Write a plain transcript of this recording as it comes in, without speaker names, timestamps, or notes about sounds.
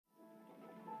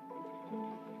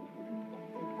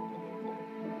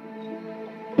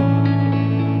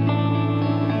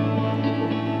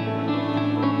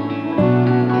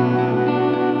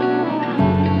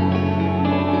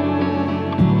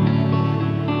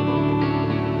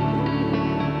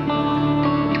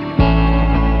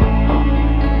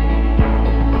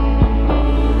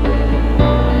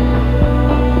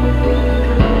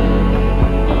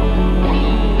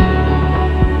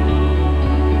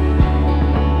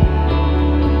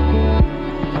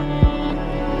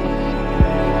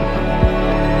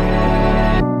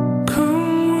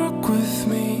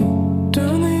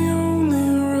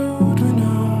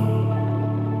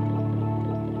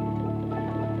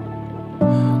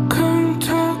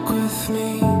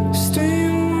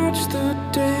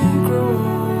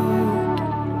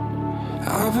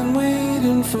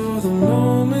waiting for the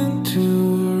moment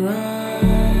to arrive.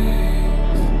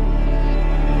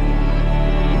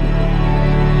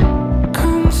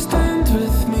 Come stand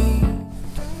with me.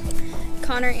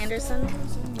 Connor Anderson.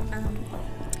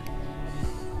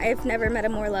 I've never met a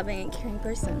more loving and caring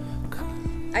person.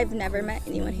 I've never met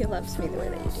anyone who loves me the way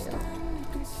that you do.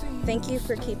 Thank you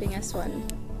for keeping us one.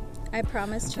 I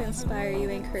promise to inspire you,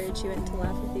 encourage you, and to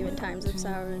laugh with you in times of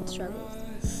sorrow and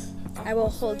struggles. I will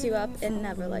hold you up and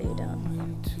never let you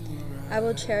down. I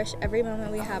will cherish every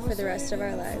moment we have for the rest of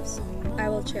our lives. I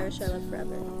will cherish our love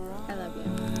forever. I love you.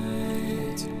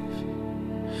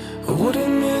 I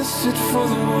wouldn't miss it for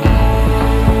the world.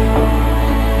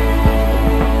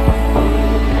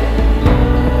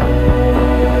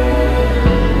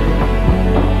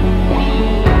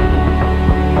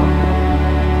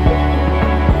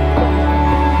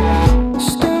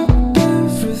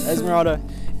 Esmeralda,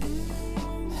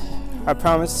 I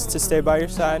promise to stay by your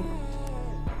side,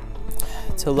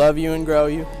 to love you and grow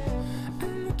you,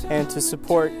 and to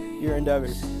support your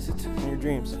endeavors and your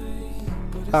dreams.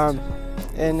 And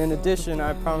in addition,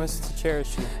 I promise to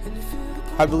cherish you.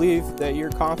 I believe that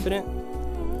you're confident.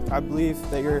 I believe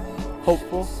that you're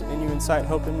hopeful and you incite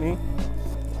hope in me.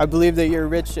 I believe that you're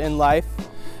rich in life.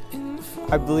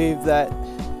 I believe that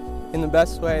in the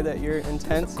best way that you're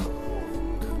intense,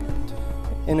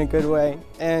 in a good way,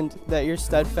 and that you're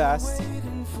steadfast.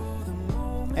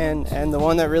 And the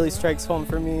one that really strikes home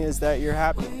for me is that you're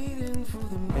happy.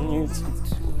 And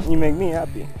you make me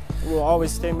happy. We'll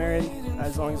always stay married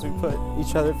as long as we put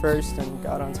each other first and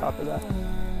God on top of that.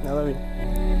 And I love you.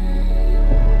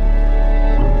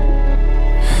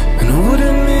 And I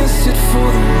wouldn't miss it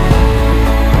for the world.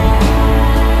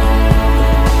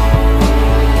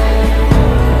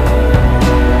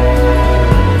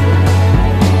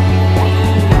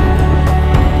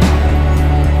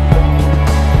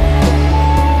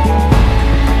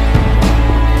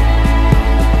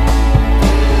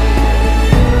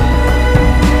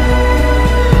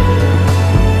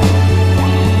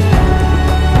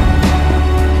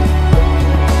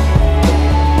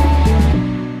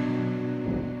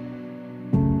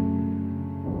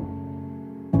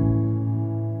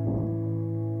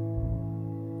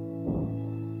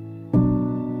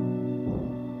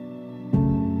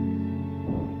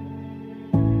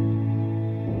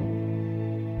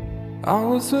 I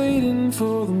was waiting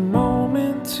for the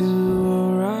moment to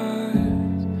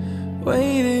arise,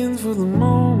 waiting for the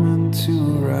moment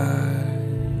to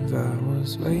arrive. I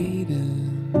was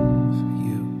waiting for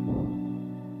you,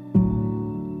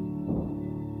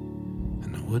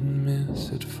 and I wouldn't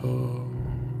miss it for